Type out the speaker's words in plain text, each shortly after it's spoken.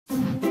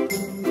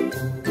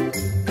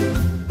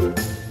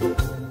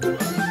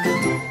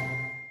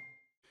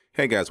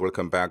Hey guys,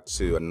 welcome back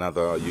to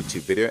another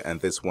YouTube video, and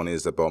this one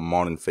is about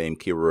Morningfame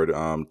keyword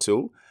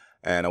tool.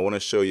 And I want to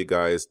show you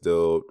guys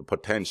the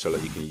potential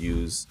that you can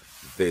use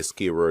this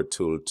keyword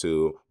tool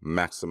to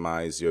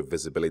maximize your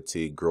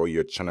visibility, grow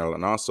your channel,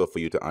 and also for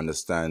you to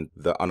understand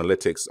the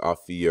analytics of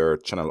your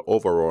channel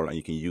overall. And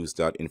you can use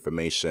that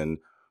information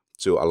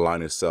to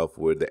align yourself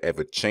with the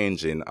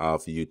ever-changing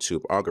of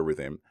YouTube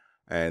algorithm.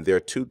 And there are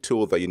two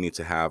tools that you need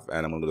to have,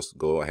 and I'm going to just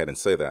go ahead and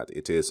say that.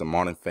 It is a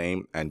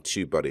Morningfame and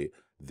TubeBuddy.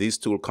 These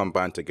tools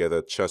combined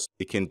together,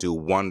 it can do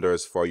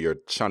wonders for your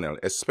channel,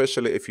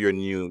 especially if you're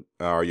new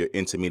or you're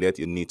intermediate.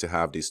 You need to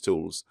have these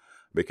tools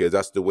because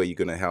that's the way you're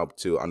going to help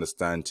to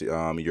understand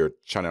your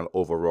channel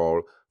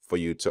overall, for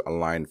you to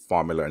align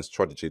formula and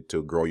strategy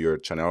to grow your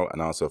channel,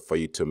 and also for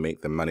you to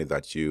make the money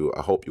that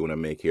I hope you want to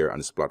make here on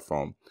this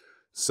platform.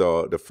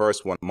 So the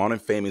first one,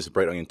 Morningfame, is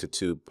broken into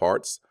two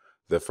parts.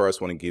 The first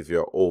one will give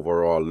you an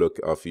overall look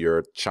of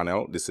your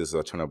channel. This is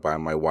a channel by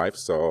my wife,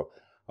 so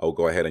I'll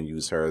go ahead and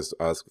use her as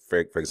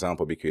for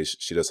example, because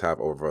she does have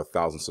over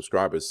 1,000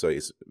 subscribers, so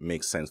it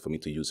makes sense for me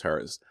to use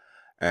hers.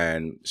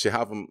 And she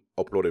haven't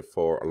uploaded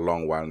for a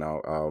long while now,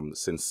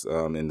 since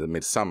in the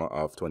midsummer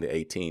of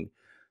 2018.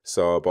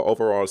 So, but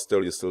overall,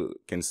 you still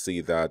can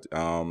see that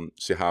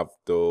she have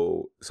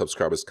the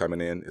subscribers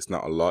coming in. It's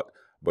not a lot,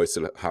 but it's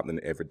still happening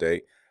every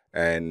day.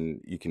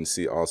 And you can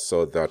see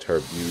also that her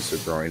views are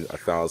growing,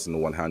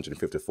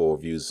 1,154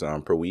 views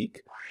per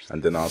week.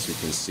 And then also you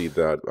can see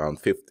that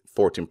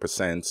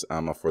 14%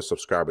 of her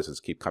subscribers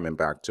just keep coming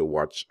back to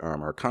watch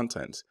her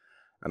content.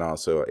 And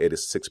also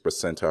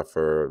 86% of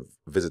her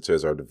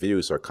visitors, or the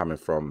views, are coming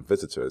from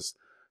visitors.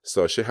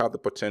 So she had the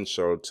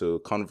potential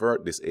to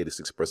convert this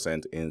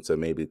 86% into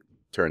maybe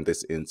turn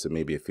this into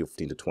maybe a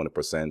 15 to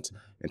 20%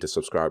 into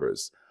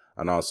subscribers.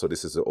 And also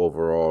this is the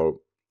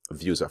overall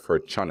views of her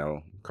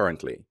channel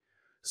currently.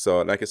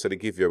 So like I said, it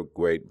gives you a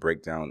great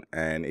breakdown.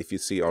 And if you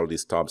see all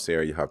these tabs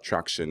here, you have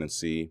traction and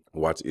see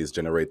what is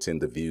generating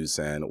the views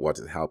and what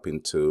is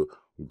helping to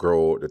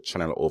grow the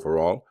channel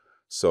overall.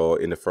 So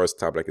in the first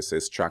tab, like it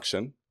says,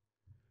 traction.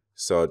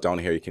 So down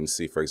here, you can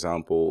see, for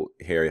example,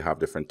 here you have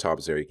different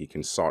tabs here. You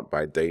can sort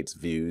by dates,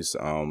 views,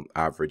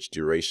 average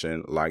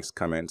duration, likes,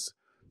 comments,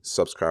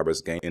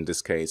 subscribers gain. In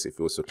this case, if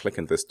you was to click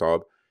in this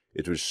tab,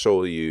 it will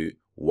show you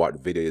what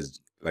video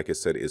is, like I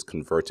said, is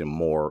converting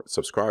more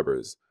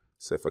subscribers.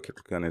 So if I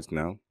click on it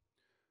now,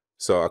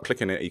 so I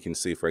click on it, you can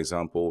see, for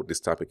example, this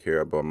topic here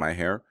about my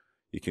hair.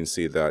 You can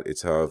see that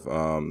it have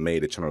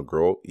made the channel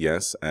grow,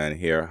 yes, and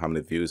here how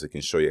many views. It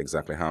can show you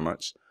exactly how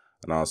much,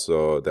 and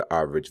also the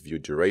average view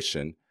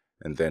duration,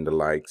 and then the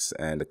likes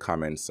and the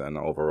comments, and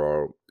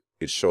overall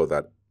it showed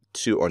that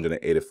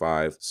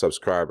 285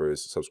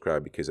 subscribers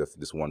subscribed because of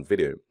this one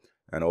video,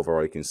 and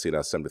overall you can see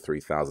that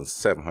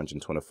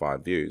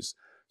 73,725 views.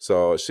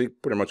 So she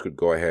pretty much could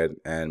go ahead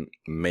and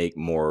make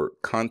more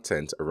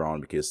content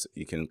around, because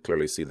you can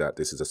clearly see that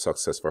this is a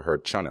success for her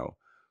channel.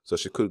 So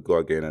she could go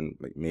again and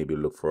maybe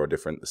look for a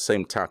different,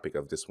 same topic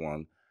of this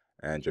one,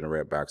 and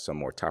generate back some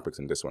more topics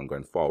in this one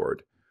going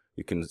forward.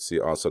 You can see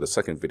also the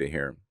second video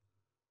here.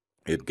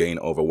 It gained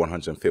over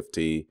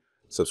 150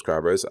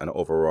 subscribers and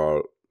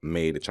overall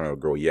made the channel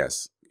grow,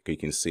 yes. You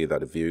can see that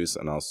the views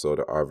and also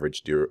the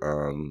average view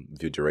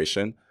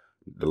duration,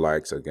 the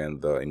likes, again,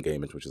 the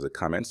engagement, which is the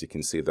comments. You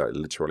can see that it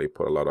literally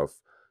put a lot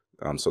of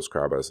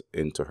subscribers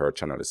into her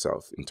channel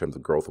itself in terms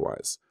of growth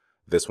wise.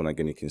 This one,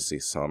 again, you can see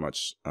so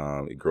much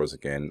it grows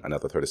again,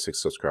 another 36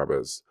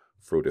 subscribers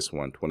through this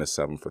one,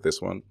 27 for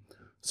this one.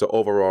 So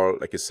overall,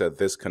 like I said,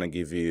 this kind of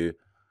give you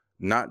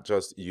not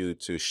just you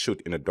to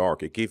shoot in the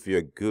dark, it gives you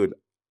a good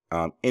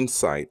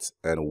insight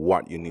and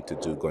what you need to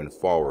do going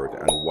forward,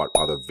 and what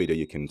other video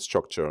you can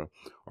structure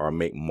or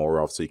make more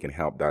of, so you can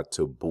help that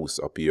to boost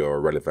up your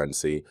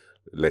relevancy,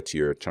 let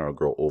your channel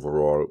grow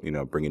overall,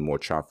 bringing more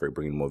traffic,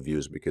 bringing more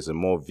views, because the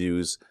more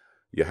views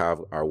you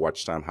have or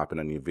watch time happen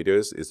on your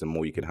videos, is the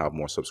more you can have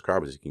more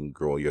subscribers. You can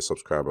grow your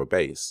subscriber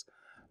base.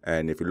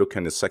 And if you look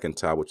in the second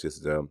tab, which is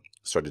the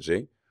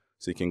strategy,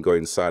 so you can go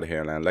inside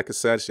here, and like I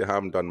said, she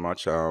haven't done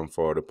much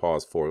for the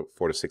past 4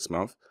 to 6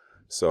 months.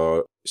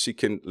 So she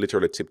can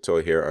literally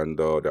tiptoe here on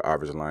the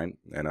average line.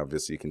 And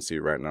obviously you can see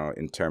right now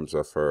in terms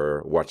of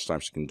her watch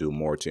time, she can do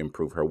more to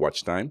improve her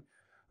watch time.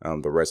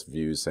 The rest,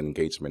 views and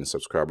engagement and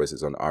subscribers,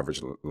 is on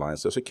average line.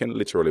 So she can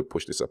literally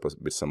push this up a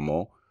bit some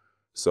more.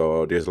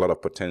 So there's a lot of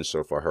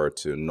potential for her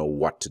to know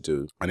what to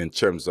do. And in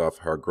terms of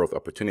her growth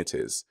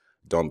opportunities,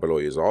 down below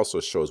it also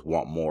shows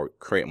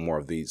create more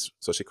of these.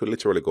 So she could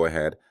literally go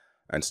ahead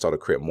and start to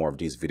create more of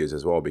these videos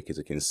as well, because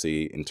you can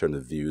see in terms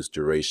of views,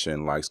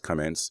 duration, likes,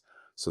 comments,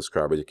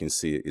 subscribers, you can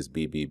see is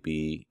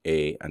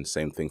BBBA, and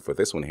same thing for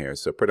this one here.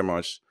 So pretty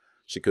much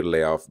she could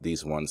lay off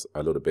these ones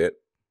a little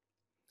bit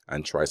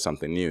and try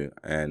something new.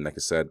 And like I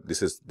said,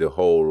 this is the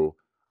whole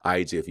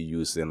idea of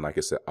using, like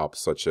I said, apps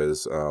such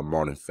as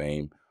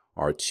Morningfame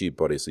or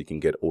TubeBuddy, so you can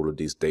get all of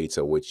these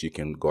data, which you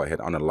can go ahead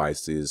and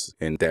analyze these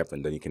in depth,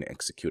 and then you can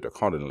execute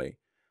accordingly.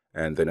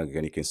 And then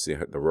again, you can see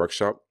the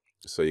workshop.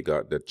 So you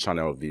got the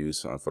channel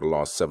views for the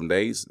last 7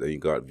 days. Then you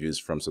got views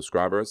from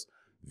subscribers,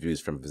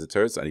 views from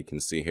visitors, and you can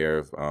see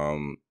here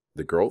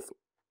the growth,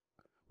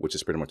 which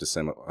is pretty much the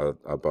same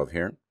above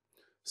here.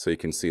 So you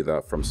can see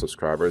that from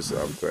subscribers,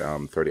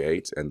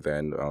 38, and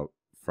then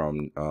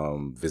from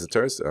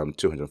visitors,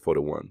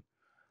 241.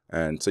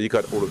 And so you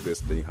got all of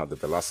this, then you have the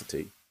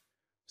velocity.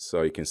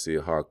 So you can see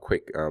how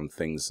quick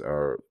things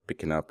are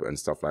picking up and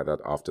stuff like that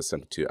after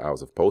 72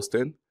 hours of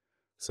posting.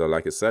 So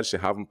like I said, she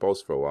haven't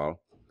posted for a while,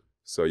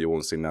 so you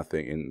won't see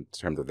nothing in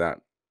terms of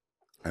that.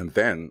 And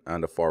then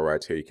on the far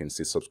right here, you can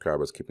see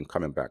subscribers keeping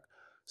coming back.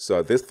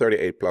 So this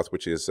 38 plus,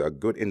 which is a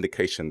good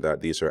indication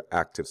that these are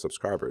active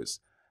subscribers.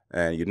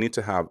 And you need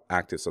to have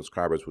active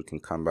subscribers who can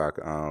come back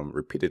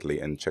repeatedly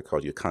and check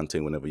out your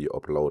content whenever you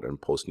upload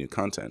and post new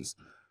contents.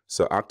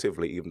 So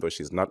actively, even though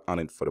she's not on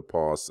it for the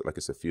past, like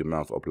it's a few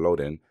months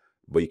uploading,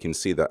 but you can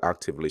see that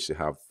actively she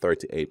have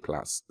 38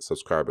 plus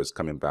subscribers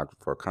coming back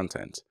for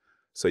content.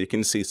 So you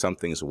can see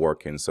something's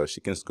working. So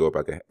she can go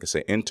back,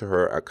 say, into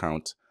her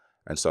account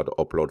and start to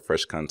upload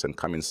fresh content,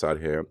 come inside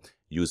here,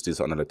 use these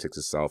analytics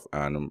itself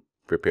and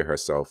prepare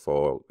herself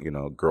for, you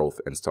know, growth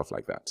and stuff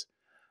like that.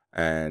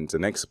 And the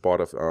next part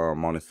of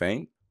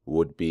Morningfame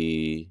would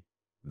be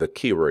the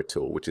keyword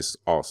tool, which is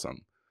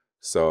awesome.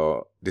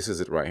 So this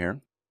is it right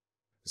here.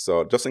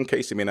 So just in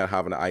case you may not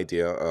have an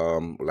idea,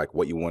 like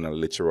what you want to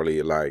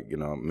literally like, you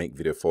know, make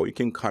video for, you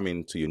can come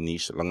into your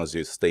niche as long as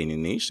you stay in your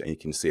niche and you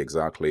can see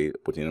exactly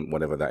put in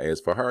whatever that is.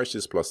 For her,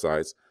 she's plus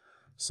size.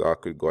 So I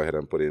could go ahead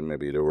and put in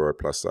maybe the word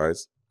plus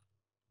size.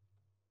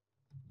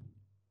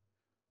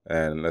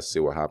 And let's see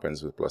what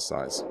happens with plus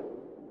size.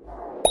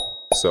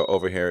 So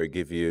over here, it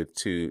gives you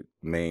two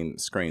main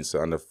screens. So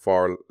on the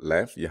far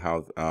left, you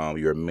have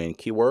your main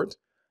keyword.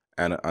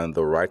 And on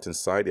the right hand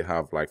side, you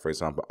have, like, for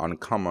example,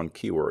 uncommon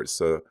keywords.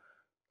 So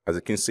as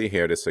you can see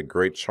here, there's a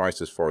great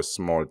choices for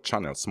smaller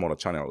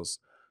channels.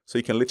 So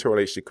you can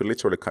literally, she could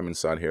literally come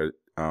inside here,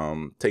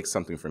 take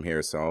something from here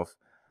herself,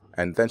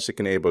 and then she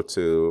can able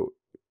to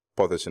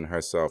position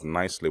herself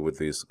nicely with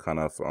this kind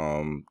of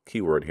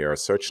keyword here, a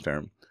search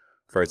term.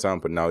 For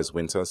example, now it's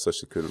winter, so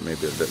she could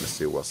maybe, let me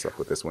see what's up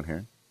with this one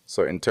here.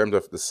 So in terms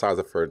of the size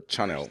of her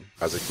channel,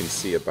 as you can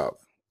see above.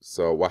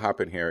 So what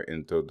happened here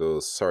into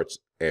the search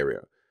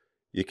area?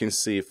 You can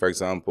see, for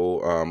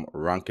example,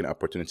 ranking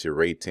opportunity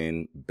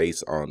rating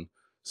based on.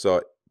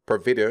 So per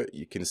video,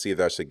 you can see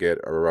that should get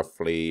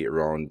roughly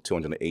around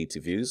 280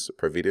 views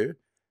per video.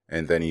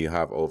 And then you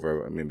have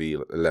over maybe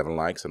 11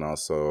 likes and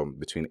also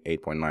between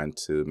 8.9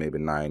 to maybe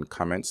 9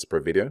 comments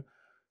per video.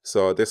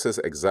 So this is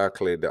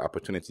exactly the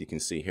opportunity you can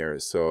see here.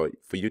 So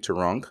for you to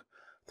rank,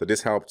 so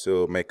this helps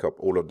to make up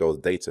all of those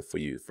data for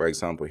you. For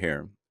example,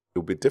 here, it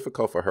would be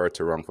difficult for her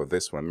to rank for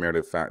this one, merely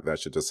the fact that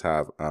she just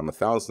have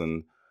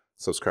 1,000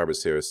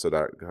 subscribers here, so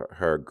that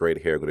her grade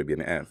here going to be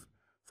an F.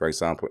 For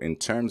example, in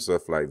terms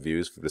of like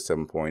views,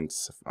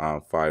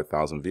 57.5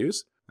 thousand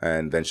views,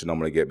 and then she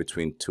normally get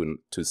between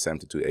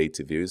 270 to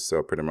 280 views,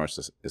 so pretty much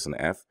it's an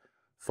F.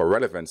 For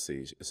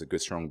relevancy, it's a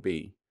good strong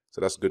B,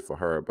 so that's good for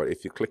her. But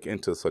if you click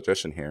into the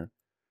suggestion here,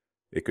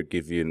 it could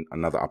give you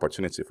another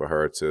opportunity for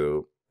her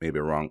to maybe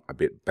rank a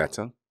bit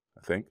better,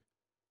 I think.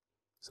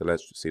 So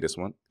let's see this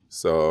one.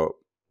 So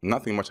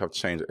nothing much have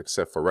changed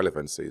except for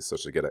relevancy, so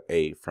she'll get an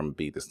A from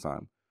B this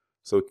time.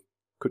 So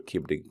could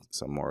keep digging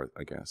some more,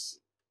 I guess.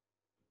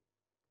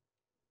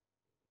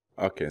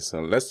 Okay,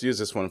 so let's use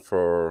this one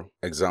for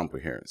example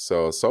here.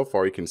 So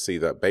far you can see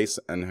that based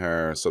on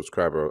her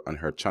subscriber on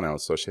her channel,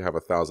 so she have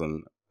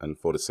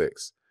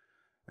 1,046.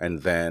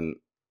 And then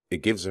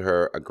it gives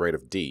her a grade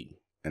of D.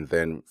 And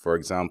then, for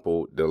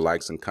example, the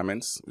likes and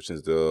comments, which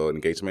is the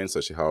engagement,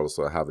 so she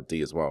also have a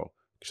D as well.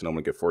 She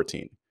normally get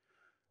 14.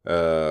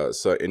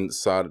 So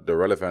inside the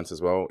relevance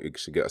as well, it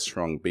should get a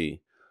strong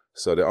B.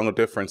 So the only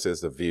difference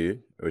is the view,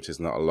 which is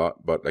not a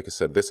lot, but like I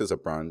said, this is a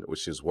brand which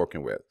she's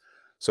working with.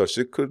 So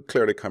she could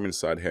clearly come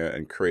inside here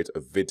and create a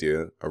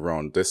video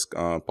around this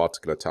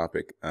particular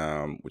topic,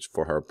 which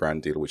for her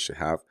brand deal, which she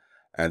have,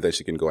 and then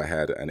she can go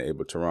ahead and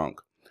able to rank.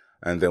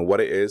 And then what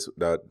it is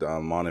that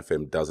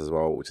Morningfame does as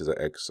well, which is an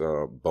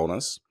extra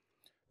bonus,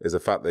 is the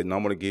fact they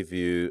normally give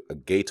you a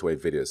gateway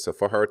video. So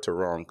for her to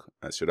rank,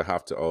 she would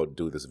have to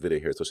do this video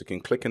here. So she can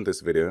click in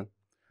this video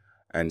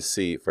and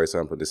see, for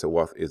example, this,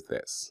 what is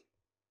this?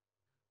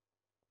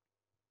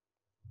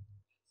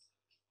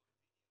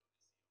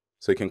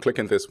 So you can click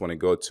in this one and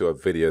go to a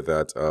video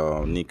that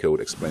NIKKOR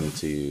would explain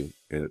to you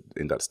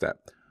in that step.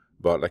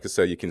 But like I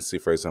said, you can see,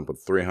 for example,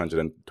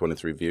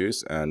 323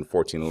 views and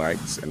 14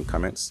 likes and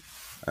comments.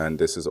 And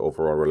this is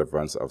overall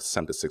relevance of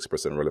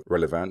 76%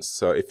 relevance.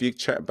 So if you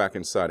check back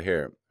inside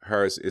here,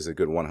 hers is a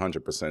good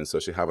 100%. So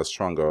she have a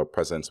stronger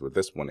presence with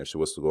this one if she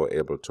was to go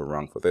able to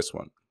rank for this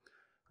one.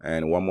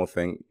 And one more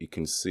thing you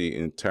can see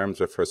in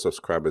terms of her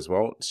subscribers as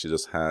well, she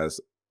just has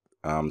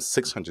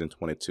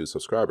 622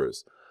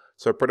 subscribers.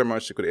 So pretty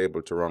much she could be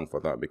able to rank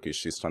for that because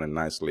she's standing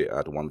nicely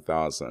at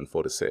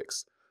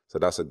 1,046. So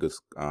that's a good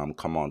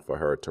command for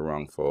her to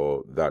rank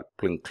for that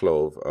Pink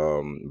Clove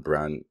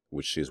brand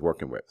which she's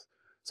working with.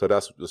 So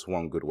that's just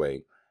one good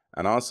way.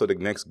 And also the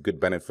next good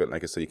benefit,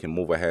 like I said, you can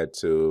move ahead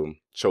to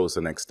choose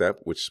the next step,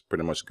 which is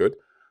pretty much good.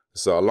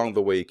 So along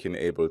the way, you can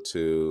able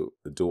to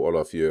do all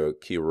of your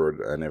keyword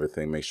and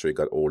everything. Make sure you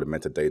got all the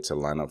metadata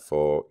lined up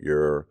for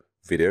your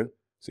video.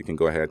 So you can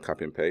go ahead,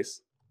 copy and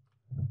paste.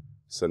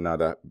 So now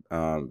that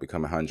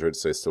become 100,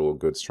 so it's still a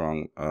good,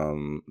 strong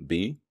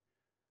B.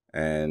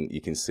 And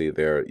you can see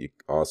there, you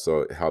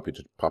also help you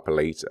to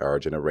populate or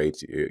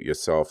generate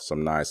yourself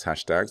some nice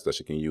hashtags that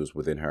you can use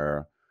within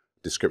her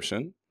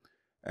description.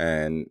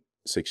 And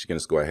so you can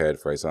just go ahead,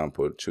 for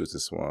example, choose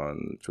this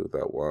one, choose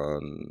that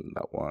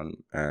one.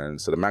 And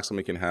so the maximum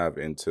you can have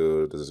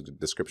into the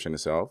description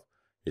itself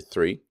is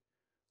 3.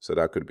 So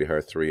that could be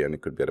her 3, and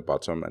it could be at the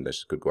bottom. And then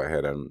she could go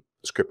ahead and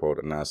script out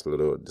a nice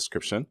little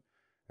description.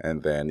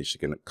 And then she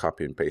can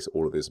copy and paste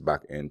all of this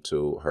back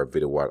into her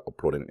video while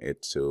uploading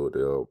it to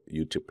the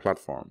YouTube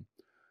platform.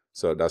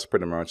 So that's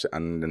pretty much.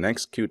 And the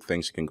next cute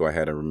thing, she can go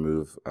ahead and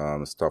remove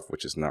stuff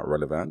which is not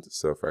relevant.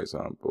 So for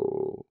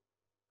example,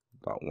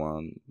 that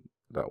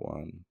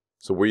one.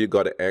 So where you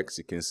got an X,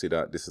 you can see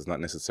that this is not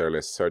necessarily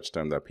a search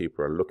term that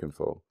people are looking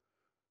for.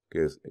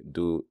 Because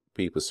do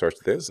people search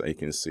this? And you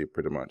can see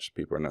pretty much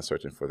people are not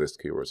searching for this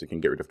keyword. So you can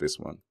get rid of this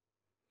one.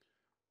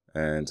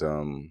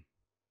 And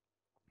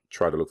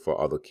try to look for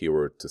other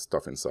keyword to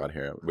stuff inside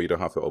here. But you don't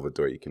have to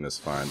overdo it. You can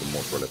just find the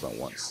most relevant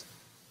ones.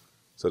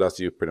 So that's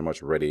you pretty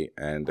much ready.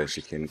 And then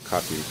she can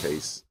copy and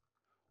paste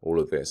all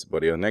of this.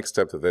 But the next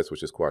step to this,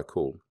 which is quite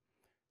cool,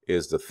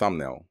 is the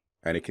thumbnail.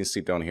 And you can see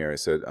down here, it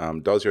said,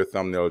 does your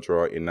thumbnail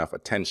draw enough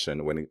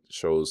attention when it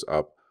shows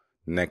up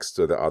next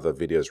to the other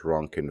videos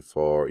ranking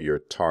for your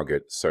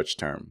target search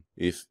term?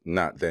 If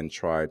not, then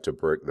try to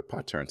break the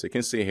pattern. So you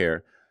can see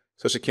here,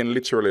 so she can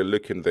literally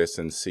look in this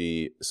and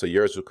see, so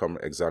yours will come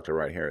exactly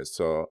right here.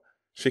 So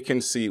she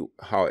can see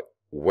how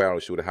well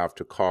she would have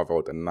to carve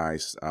out a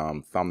nice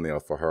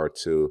thumbnail for her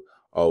to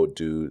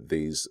outdo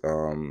these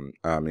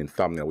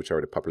thumbnail, which are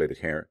already populated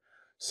here.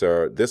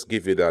 So this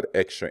gives you that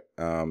extra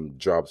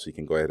job, so you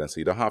can go ahead and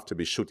see. You don't have to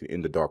be shooting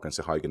in the dark and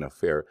see how you're going to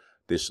fare.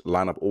 This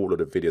line up all of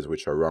the videos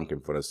which are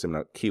ranking for a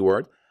similar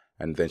keyword,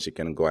 and then she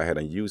can go ahead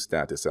and use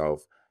that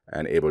herself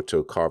and able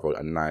to carve out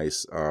a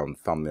nice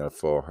thumbnail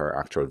for her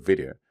actual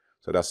video.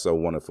 So that's a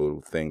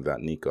wonderful thing that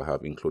NIKKOR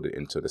have included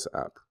into this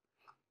app.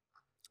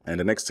 And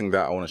the next thing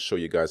that I want to show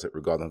you guys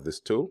regarding this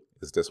tool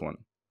is this one.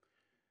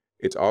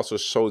 It also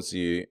shows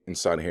you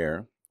inside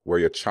here where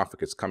your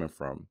traffic is coming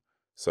from.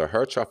 So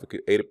her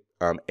traffic,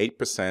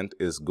 8%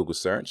 is Google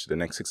search. The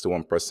next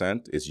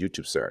 61% is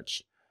YouTube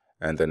search.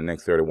 And then the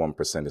next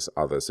 31% is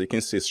others. So you can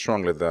see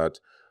strongly that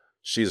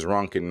she's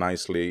ranking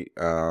nicely,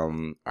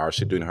 or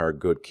she's doing her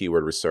good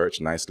keyword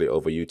research nicely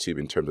over YouTube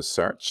in terms of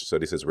search. So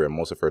this is where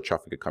most of her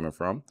traffic is coming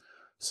from.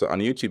 So on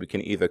YouTube, it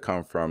can either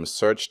come from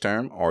search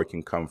term or it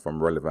can come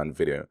from relevant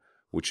video,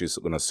 which is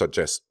going to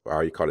suggest,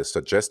 or you call it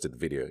suggested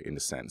video in the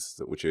sense,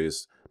 which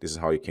is, this is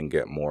how you can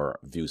get more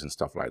views and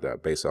stuff like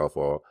that based off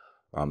of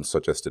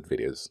suggested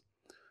videos.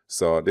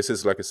 So this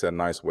is, like I said, a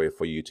nice way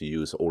for you to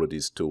use all of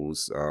these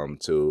tools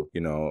to,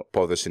 you know,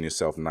 position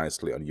yourself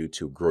nicely on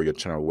YouTube, grow your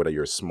channel, whether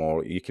you're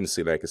small. You can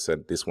see, like I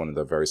said, this one is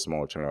a very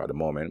small channel at the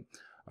moment,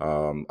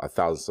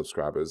 1,000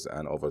 subscribers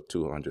and over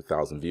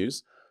 200,000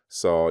 views.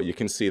 So you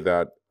can see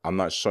that I'm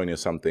not showing you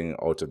something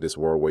out of this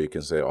world where you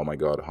can say, oh my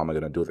God, how am I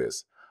going to do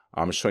this?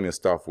 I'm showing you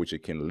stuff which you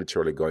can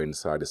literally go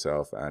inside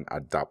yourself and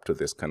adapt to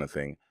this kind of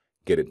thing,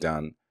 get it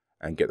done,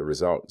 and get the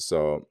result.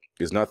 So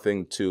it's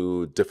nothing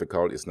too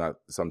difficult. It's not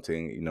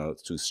something, you know,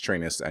 too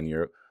strenuous on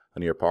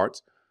your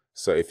part.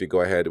 So if you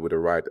go ahead with the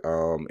right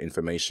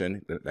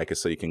information, like I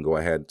said, you can go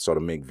ahead sort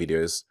of make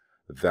videos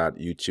that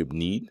YouTube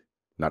need,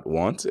 not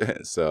want.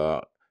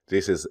 So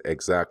this is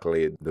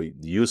exactly the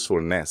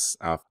usefulness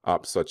of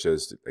apps such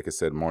as, like I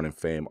said,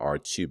 Morningfame or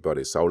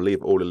TubeBuddy. So I'll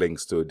leave all the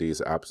links to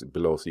these apps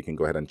below so you can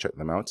go ahead and check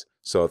them out.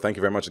 So thank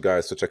you very much,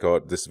 guys. So check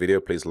out this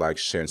video. Please like,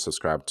 share, and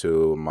subscribe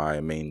to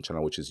my main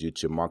channel, which is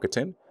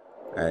YouTubeMarketing.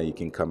 And you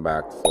can come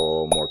back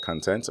for more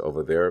content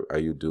over there. I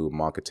do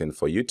marketing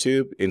for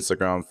YouTube,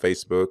 Instagram,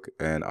 Facebook,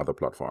 and other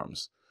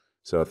platforms.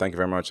 So thank you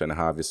very much and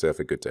have yourself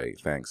a good day.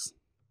 Thanks.